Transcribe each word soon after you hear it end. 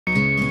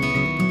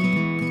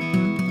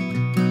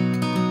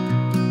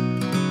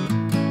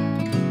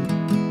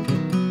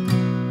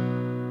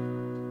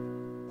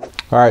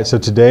All right, so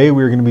today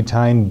we're going to be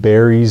tying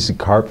Barry's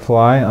carp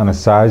fly on a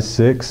size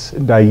 6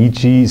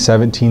 Daiichi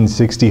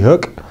 1760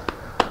 hook.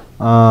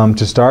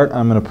 To start,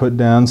 I'm going to put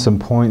down some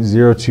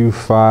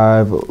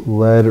 .025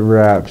 lead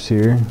wraps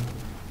here.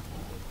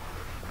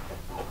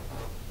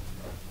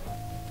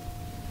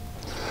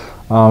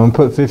 I'm going to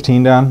put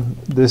 15 down.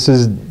 This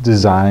is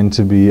designed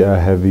to be a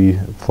heavy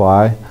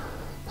fly,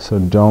 so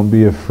don't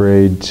be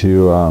afraid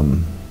to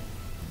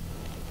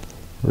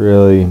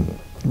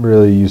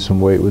really use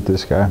some weight with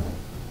this guy.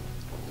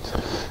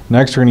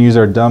 Next, we're going to use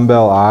our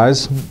dumbbell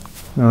eyes.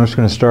 And I'm just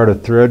going to start a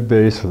thread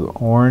base with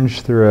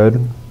orange thread.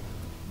 And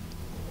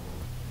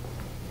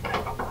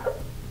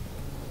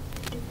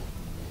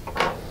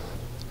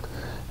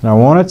I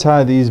want to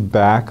tie these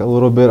back a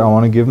little bit. I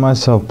want to give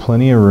myself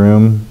plenty of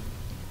room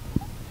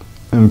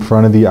in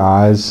front of the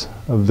eyes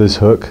of this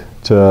hook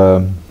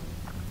to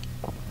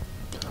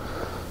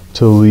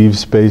leave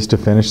space to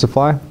finish the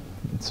fly.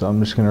 So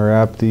I'm just going to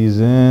wrap these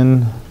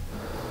in,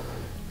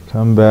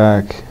 come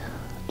back,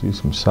 do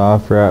some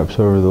soft wraps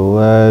over the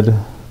lead,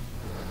 and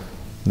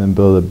then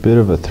build a bit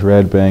of a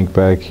thread bank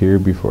back here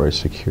before I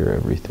secure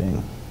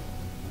everything.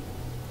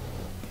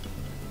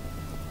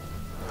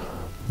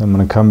 I'm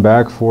going to come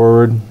back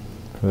forward,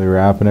 really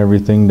wrapping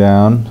everything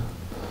down.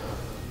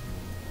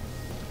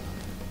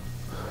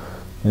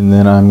 And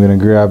then I'm going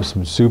to grab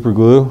some super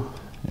glue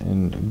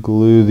and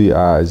glue the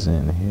eyes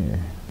in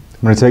here.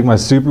 I'm going to take my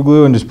super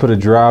glue and just put a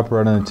drop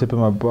right on the tip of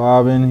my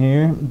bodkin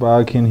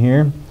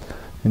here,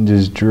 and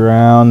just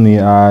drown the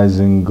eyes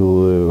in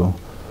glue.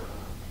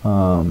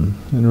 And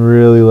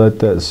really let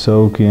that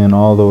soak in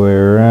all the way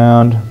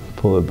around.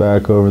 Pull it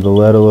back over the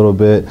lead a little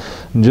bit,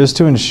 and just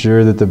to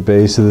ensure that the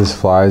base of this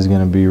fly is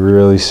going to be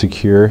really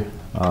secure.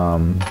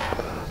 And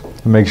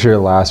make sure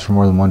it lasts for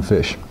more than one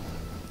fish.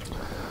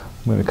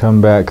 I'm going to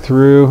come back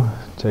through,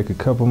 take a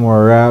couple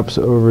more wraps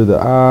over the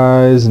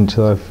eyes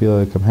until I feel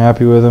like I'm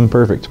happy with them.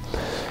 Perfect.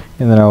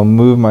 And then I'll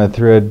move my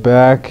thread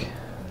back.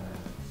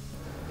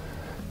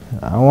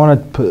 I want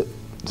to put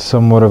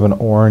somewhat of an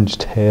orange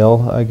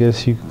tail, I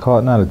guess you could call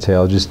it. Not a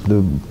tail, just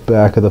the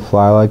back of the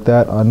fly like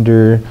that on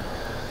the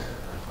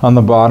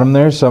bottom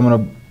there. So I'm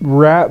going to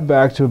wrap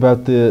back to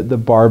about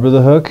the barb of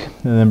the hook,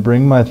 and then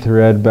bring my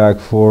thread back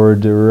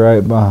forward to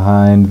right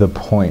behind the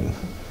point.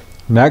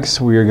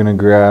 Next, we are going to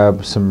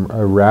grab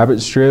a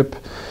rabbit strip,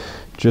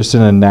 just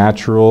in a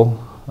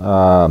natural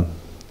kind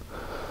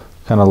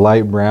of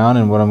light brown,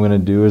 and what I'm going to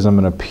do is I'm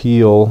going to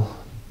peel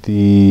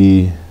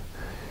the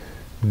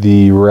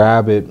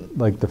rabbit,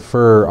 like the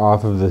fur,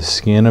 off of the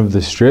skin of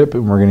the strip,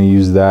 and we're going to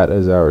use that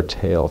as our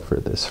tail for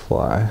this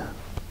fly.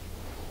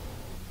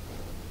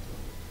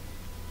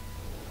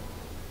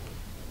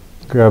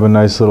 Grab a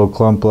nice little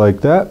clump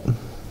like that.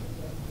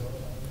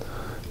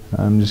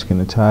 I'm just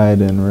going to tie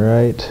it in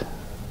right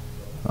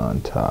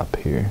on top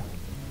here.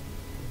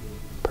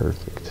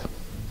 Perfect.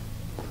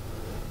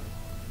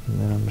 And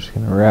then I'm just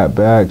going to wrap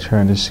back,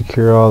 trying to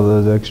secure all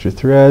those extra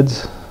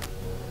threads,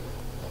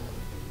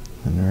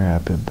 and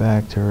wrap it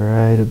back to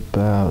right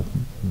about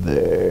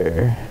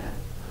there.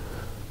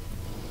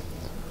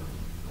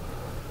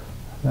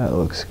 That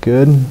looks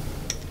good.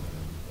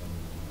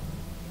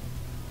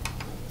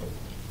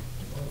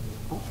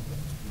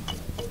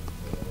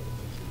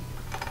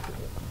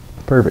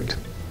 Perfect.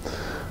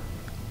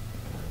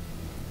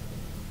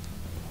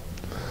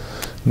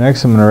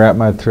 Next, I'm going to wrap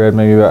my thread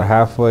maybe about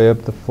halfway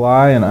up the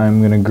fly, and I'm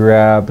going to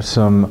grab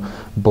some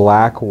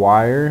black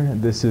wire.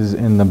 This is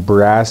in the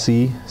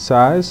brassy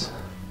size.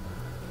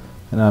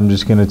 And I'm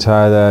just going to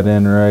tie that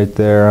in right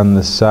there on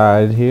the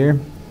side here,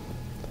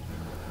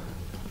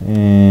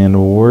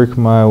 and work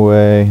my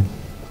way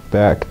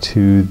back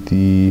to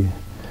the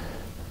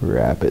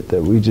rabbit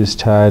that we just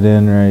tied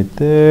in right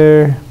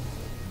there.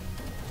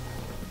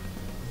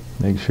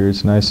 Make sure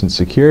it's nice and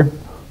secure.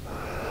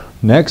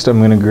 Next, I'm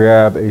going to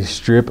grab a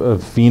strip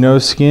of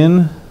pheno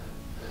skin.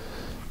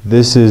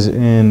 This is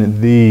in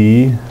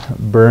the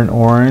burnt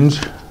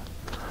orange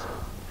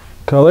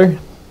color.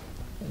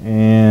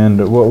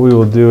 And what we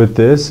will do with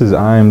this is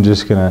I'm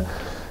just going to,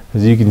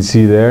 as you can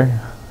see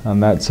there, on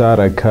that side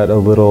I cut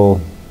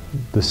the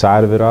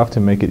side of it off to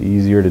make it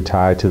easier to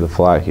tie to the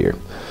fly here.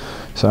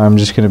 So I'm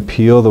just going to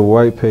peel the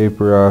white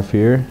paper off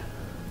here.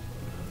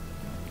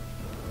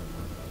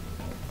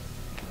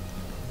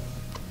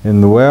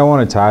 And the way I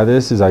want to tie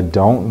this is I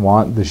don't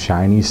want the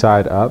shiny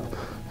side up.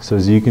 So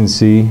as you can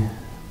see,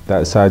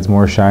 that side's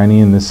more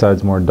shiny and this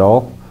side's more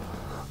dull.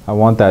 I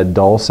want that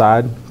dull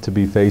side to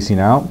be facing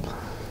out.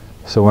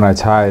 So when I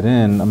tie it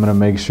in, I'm going to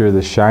make sure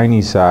the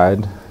shiny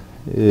side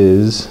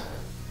is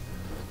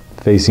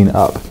facing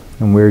up.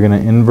 And we're going to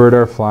invert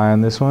our fly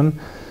on this one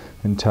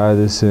and tie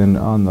this in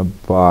on the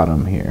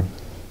bottom here.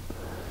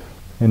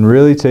 And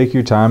really take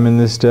your time in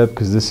this step,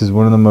 because this is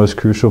one of the most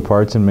crucial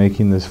parts in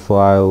making this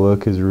fly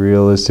look as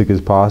realistic as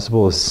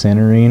possible, is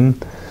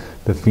centering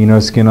the pheno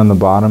skin on the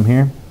bottom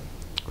here.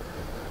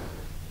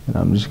 And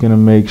I'm just going to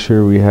make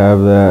sure we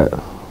have that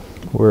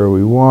where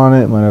we want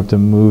it. Might have to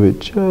move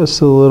it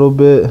just a little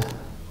bit.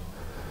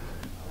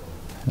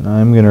 And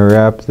I'm going to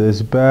wrap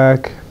this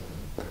back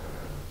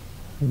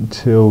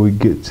until we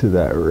get to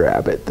that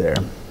rabbit there.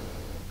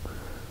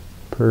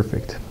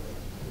 Perfect.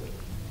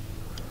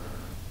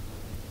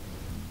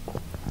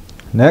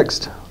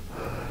 Next,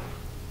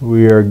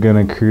 we are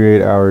going to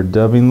create our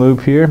dubbing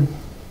loop here.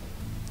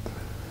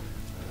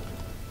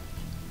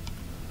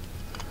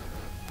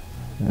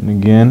 And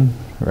again,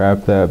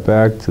 wrap that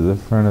back to the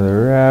front of the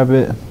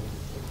rabbit.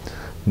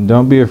 And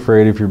don't be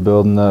afraid if you're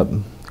building up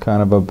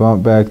kind of a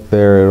bump back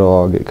there, it'll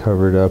all get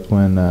covered up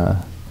when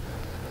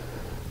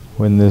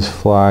this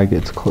fly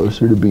gets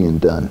closer to being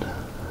done.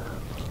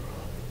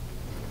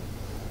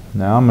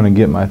 Now I'm going to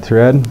get my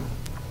thread,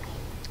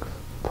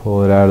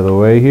 pull it out of the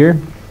way here.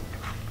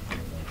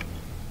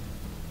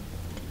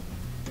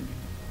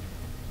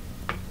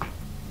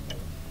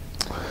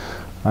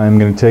 I'm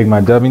going to take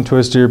my dubbing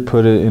twister,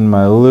 put it in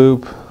my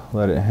loop,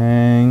 let it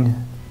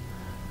hang,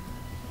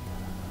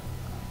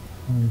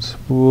 and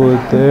spool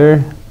it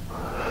there.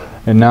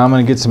 And now I'm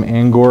going to get some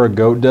Angora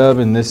goat dub,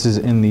 and this is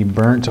in the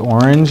burnt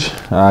orange.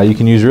 You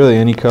can use really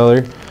any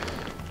color.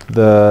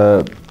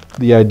 The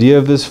idea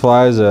of this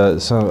fly is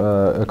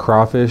a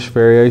crawfish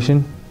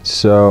variation,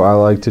 so I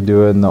like to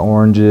do it in the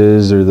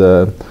oranges or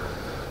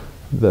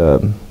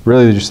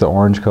really just the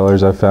orange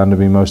colors I've found to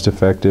be most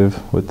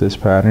effective with this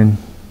pattern.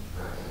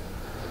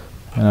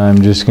 And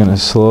I'm just going to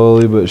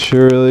slowly but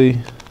surely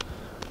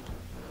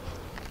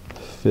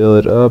fill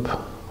it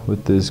up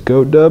with this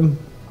goat dub.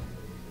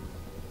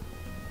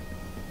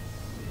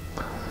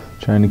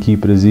 Trying to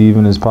keep it as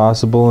even as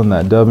possible in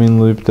that dubbing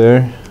loop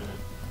there.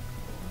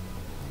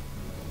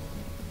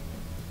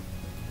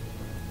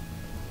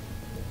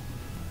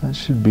 That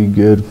should be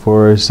good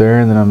for us there,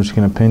 and then I'm just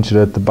going to pinch it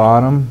at the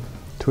bottom,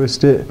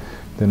 twist it,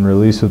 then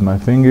release with my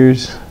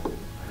fingers,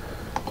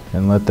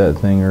 and let that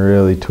thing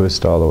really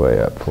twist all the way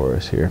up for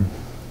us here.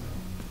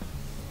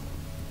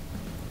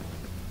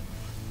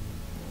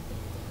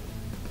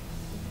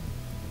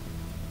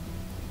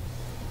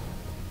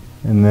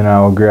 And then I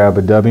will grab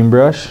a dubbing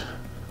brush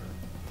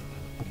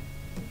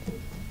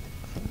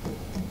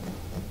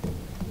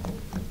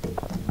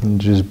and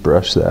just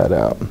brush that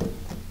out.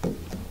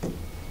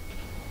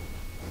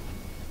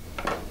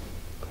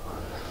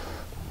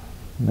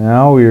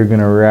 Now we are going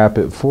to wrap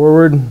it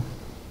forward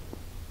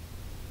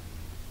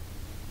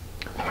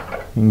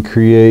and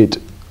create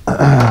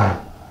the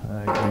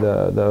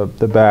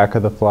back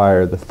of the fly,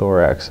 or the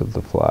thorax of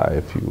the fly,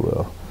 if you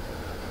will.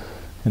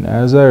 And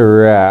as I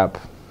wrap,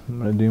 I'm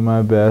going to do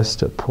my best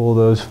to pull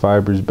those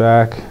fibers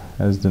back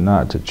as to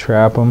not to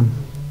trap them.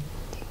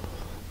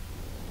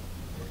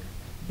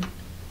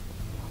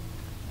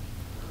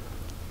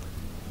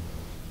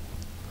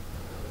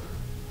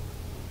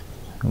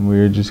 And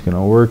we're just going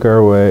to work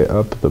our way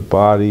up the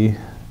body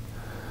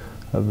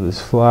of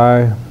this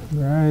fly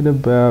right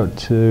about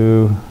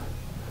to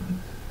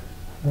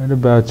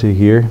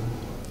here.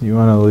 You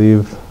want to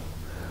leave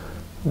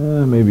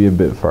maybe a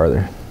bit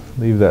farther.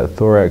 Leave that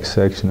thorax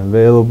section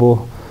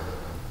available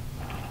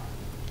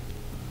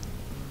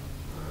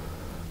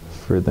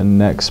for the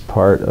next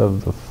part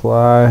of the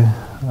fly.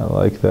 I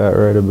like that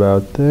right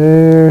about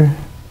there.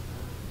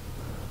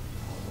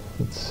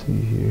 Let's see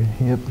here.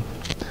 Yep.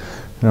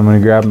 And I'm going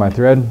to grab my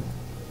thread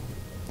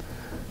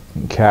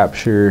and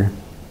capture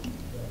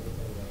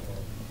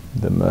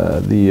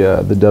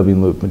the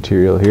dubbing loop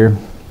material here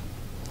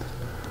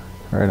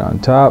right on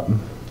top.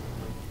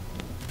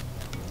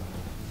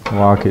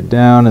 Walk it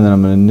down, and then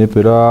I'm going to nip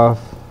it off.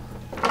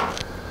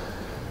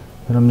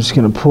 And I'm just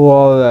going to pull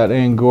all of that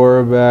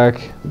Angora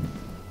back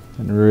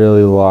and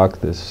really lock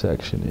this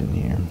section in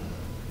here.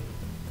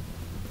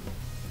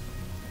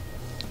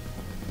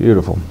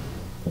 Beautiful.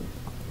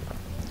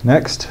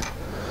 Next,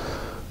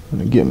 I'm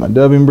going to get my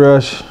dubbing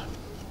brush,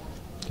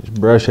 just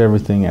brush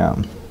everything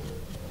out.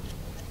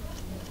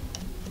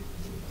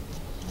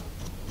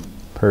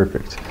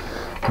 Perfect.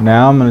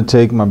 Now I'm going to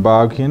take my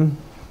bodkin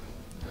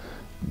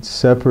and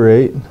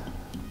separate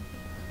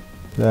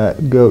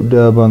that goat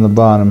dub on the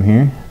bottom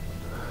here.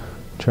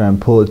 Try and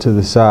pull it to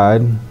the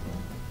side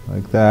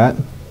like that.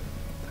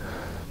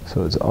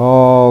 So it's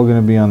all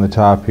going to be on the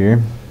top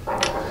here.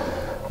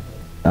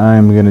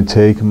 I'm going to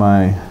take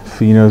my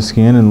pheno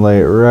skin and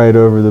lay it right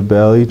over the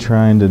belly,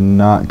 trying to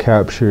not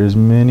capture as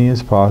many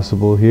as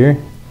possible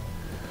here.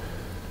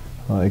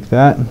 Like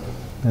that.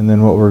 And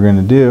then what we're going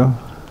to do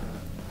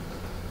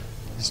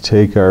is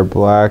take our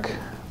black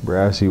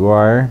brassy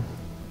wire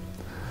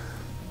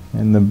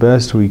and the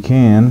best we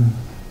can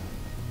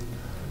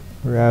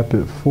wrap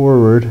it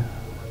forward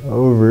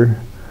over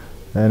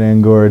that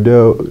Angora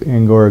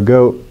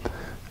goat.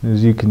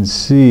 As you can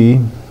see,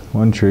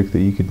 one trick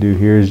that you could do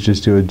here is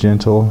just do a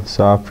gentle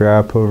soft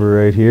wrap over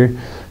right here,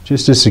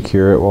 just to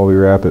secure it while we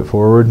wrap it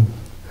forward.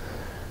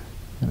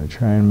 I'm going to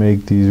try and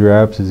make these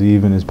wraps as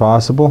even as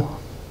possible,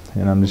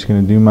 and I'm just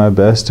going to do my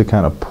best to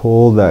kind of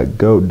pull that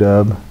goat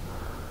dub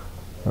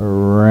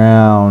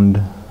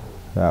around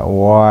that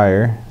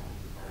wire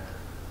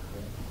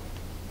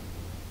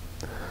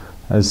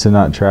as to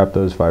not trap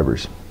those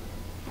fibers.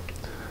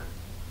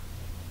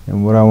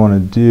 And what I want to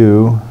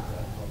do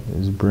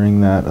is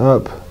bring that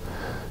up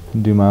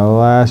Do my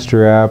last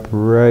wrap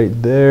right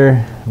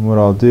there. And what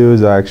I'll do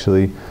is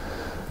actually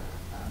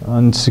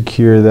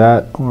unsecure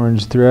that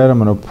orange thread. I'm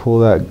going to pull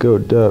that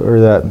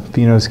that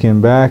pheno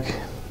skin back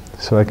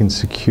so I can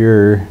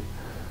secure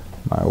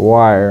my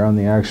wire on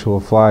the actual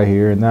fly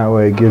here, and that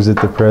way it gives it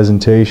the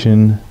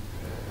presentation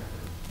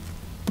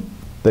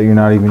that you're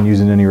not even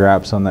using any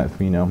wraps on that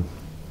pheno.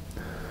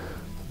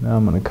 Now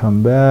I'm going to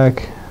come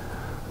back.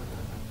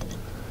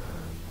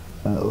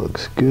 That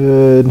looks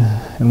good,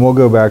 and we'll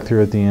go back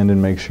through at the end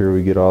and make sure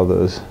we get all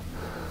those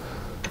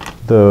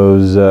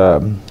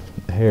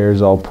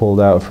hairs all pulled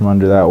out from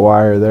under that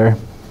wire there.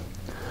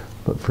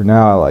 But for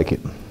now, I like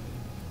it.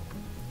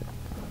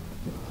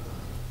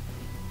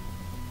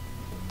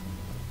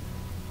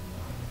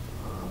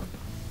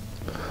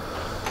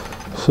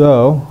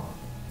 So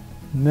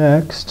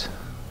next,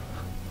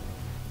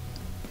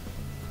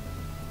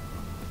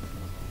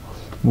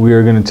 we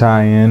are going to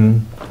tie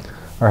in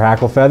our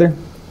hackle feather.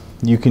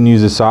 You can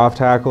use a soft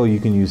hackle, you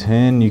can use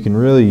hen, you can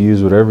really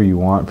use whatever you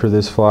want for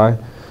this fly.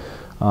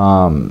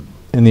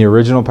 In the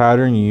original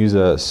pattern, you use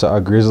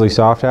a grizzly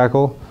soft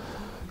hackle.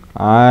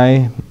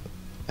 I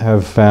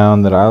have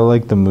found that I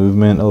like the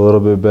movement a little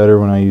bit better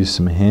when I use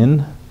some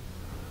hen.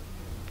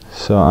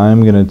 So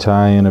I'm going to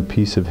tie in a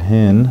piece of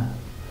hen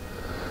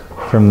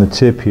from the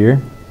tip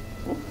here.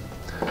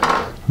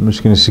 I'm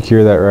just going to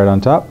secure that right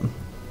on top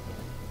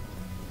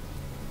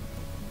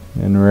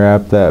and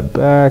wrap that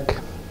back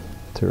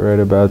to right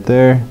about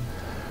there,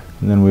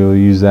 and then we will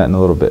use that in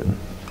a little bit.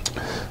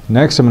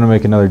 Next, I'm going to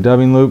make another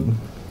dubbing loop.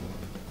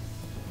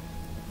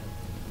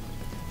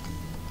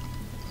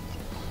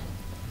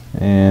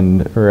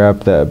 And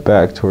wrap that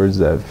back towards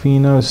that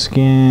pheno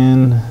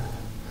skin,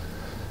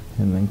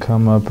 and then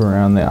come up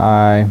around the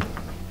eye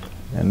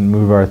and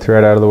move our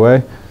thread out of the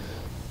way.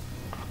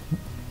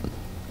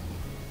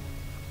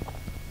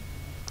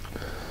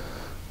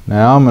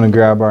 Now I'm going to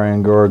grab our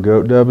Angora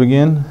goat dub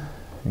again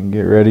and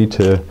get ready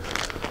to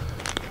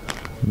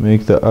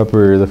make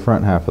the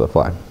front half of the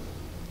fly.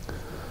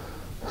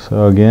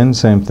 So again,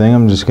 same thing,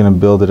 I'm just going to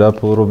build it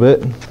up a little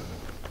bit.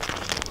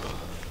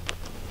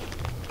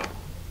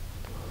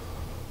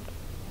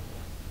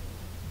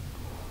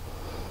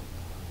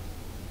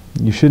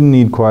 You shouldn't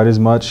need quite as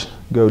much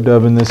goat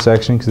dub in this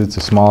section because it's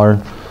a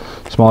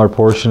smaller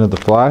portion of the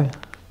fly.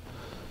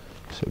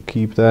 So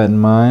keep that in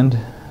mind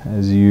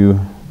as you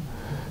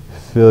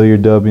fill your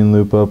dubbing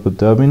loop up with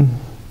dubbing.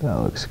 That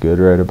looks good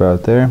right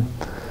about there.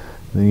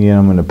 Then again,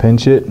 I'm going to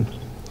pinch it,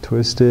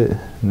 twist it,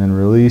 and then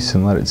release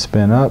and let it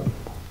spin up.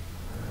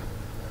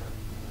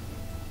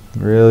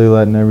 Really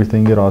letting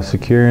everything get all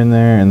secure in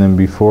there, and then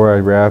before I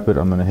wrap it,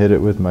 I'm going to hit it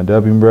with my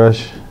dubbing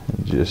brush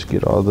and just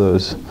get all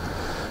those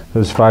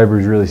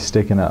fibers really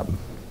sticking up.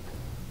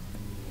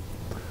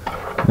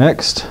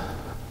 Next,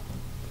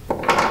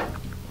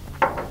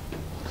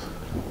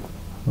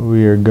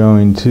 we are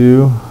going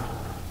to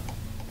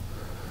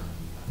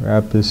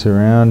wrap this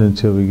around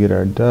until we get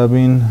our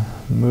dubbing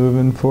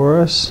moving for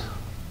us.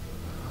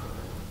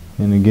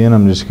 And again,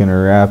 I'm just going to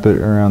wrap it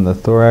around the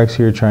thorax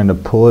here, trying to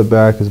pull it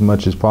back as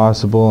much as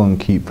possible and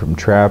keep from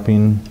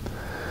trapping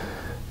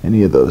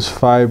any of those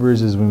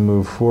fibers as we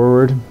move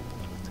forward.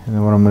 And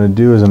then what I'm going to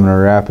do is I'm going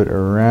to wrap it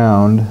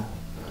around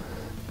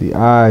the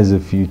eyes a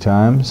few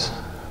times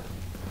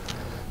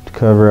to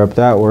cover up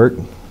that work.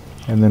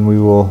 And then we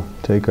will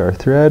take our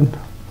thread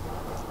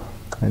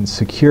and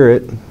secure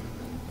it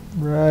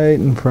right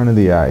in front of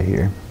the eye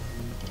here.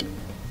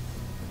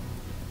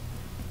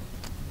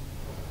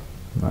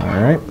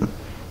 Alright,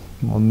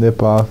 we'll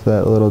nip off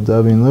that little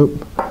dubbing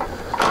loop,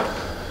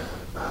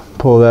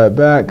 pull that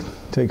back,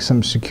 take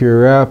some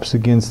secure wraps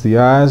against the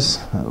eyes.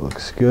 That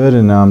looks good,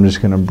 and now I'm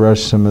just going to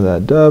brush some of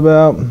that dub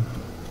out.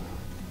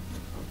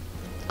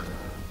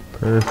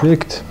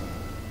 Perfect.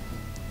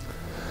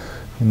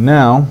 And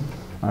now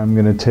I'm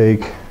going to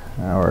take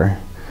our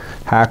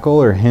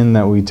hackle or hen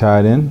that we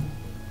tied in,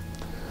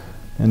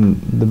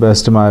 and the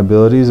best of my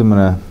abilities, I'm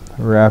going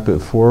to wrap it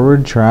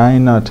forward,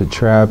 trying not to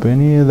trap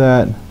any of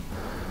that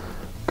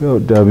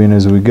goat dubbing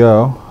as we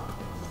go.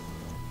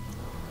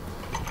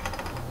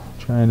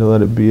 Trying to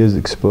let it be as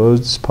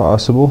exposed as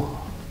possible.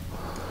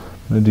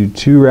 I'm going to do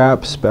 2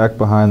 wraps back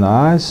behind the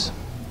eyes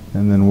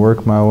and then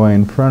work my way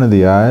in front of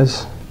the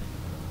eyes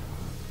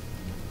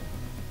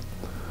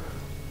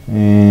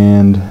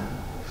and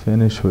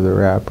finish with a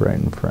wrap right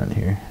in front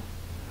here.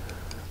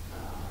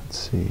 Let's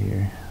see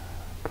here.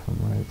 Come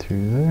right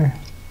through there.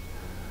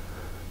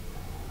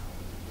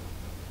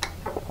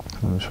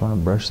 I just want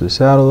to brush this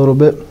out a little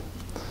bit.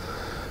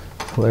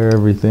 Flare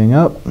everything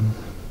up,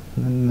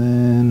 and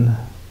then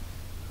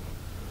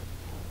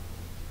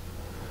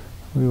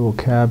we will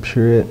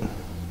capture it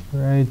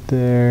right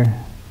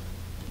there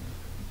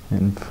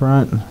in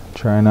front.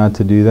 Try not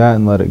to do that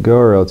and let it go,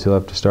 or else you'll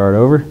have to start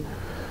over.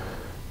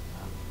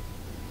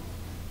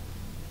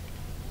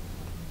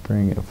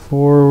 Bring it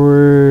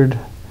forward,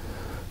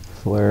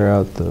 flare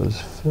out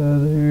those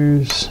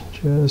feathers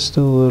just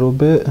a little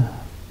bit.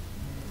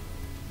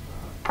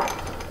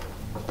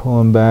 Pull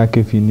them back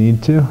if you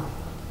need to.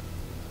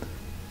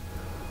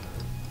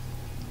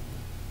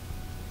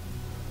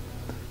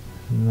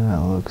 And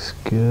that looks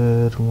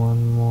good.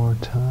 One more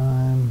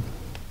time.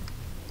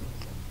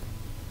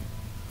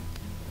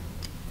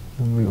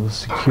 And we will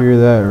secure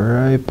that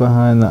right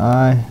behind the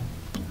eye.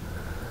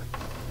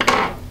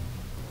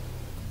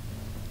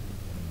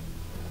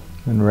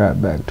 And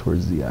wrap back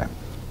towards the eye.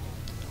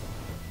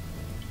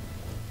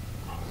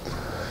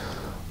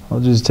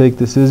 I'll just take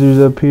the scissors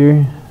up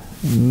here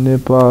and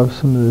nip off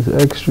some of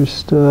this extra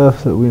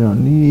stuff that we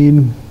don't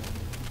need.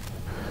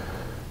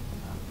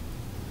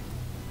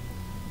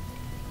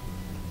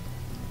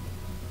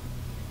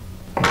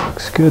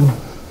 Looks good.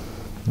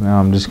 Now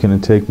I'm just going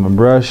to take my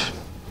brush,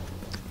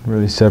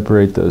 really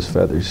separate those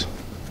feathers.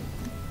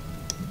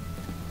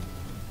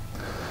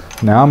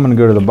 Now I'm going to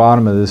go to the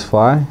bottom of this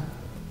fly.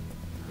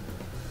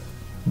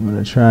 I'm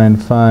going to try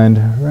and find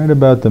right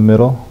about the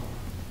middle.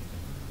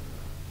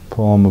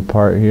 Pull them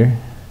apart here.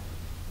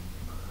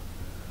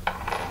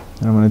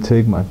 And I'm going to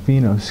take my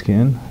pheno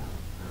skin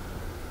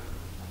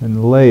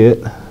and lay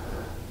it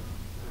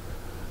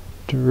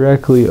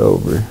directly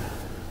over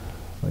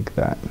like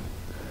that,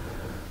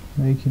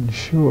 making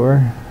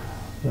sure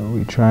that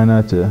we try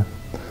not to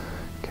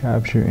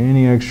capture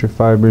any extra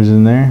fibers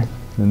in there.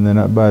 And then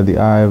up by the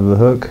eye of the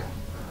hook,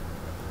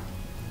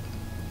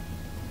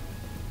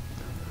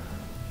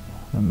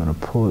 I'm going to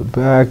pull it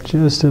back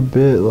just a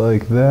bit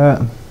like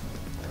that.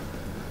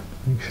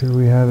 Make sure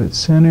we have it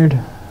centered.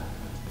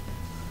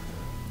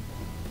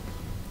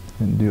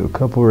 And do a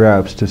couple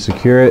wraps to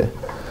secure it.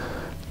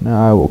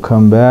 Now I will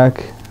come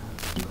back,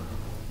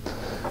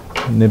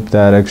 nip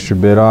that extra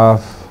bit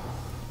off,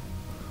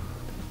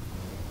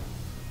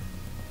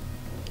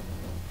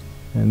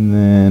 and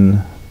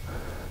then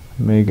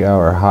make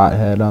our hot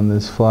head on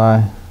this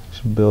fly.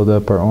 Should build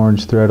up our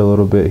orange thread a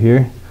little bit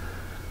here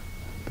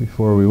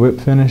before we whip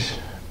finish.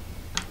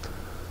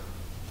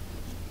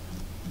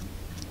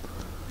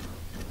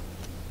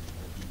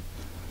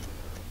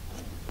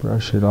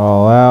 Brush it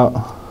all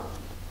out.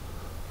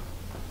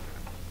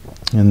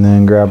 And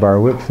then grab our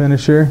whip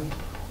finisher.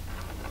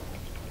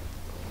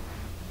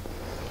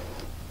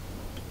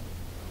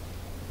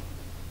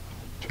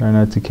 Try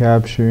not to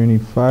capture any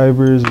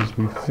fibers as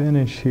we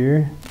finish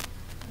here.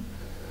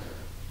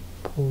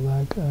 Pull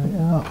that guy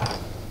out.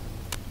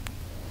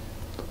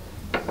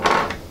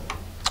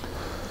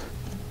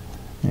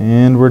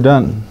 And we're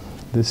done.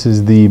 This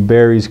is the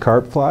Berries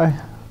carp fly.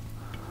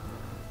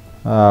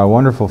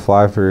 Wonderful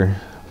fly for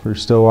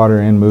still water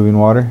and moving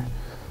water.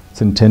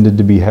 It's intended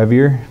to be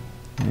heavier,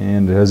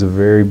 and it has a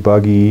very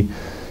buggy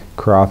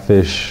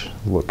crawfish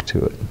look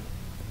to it.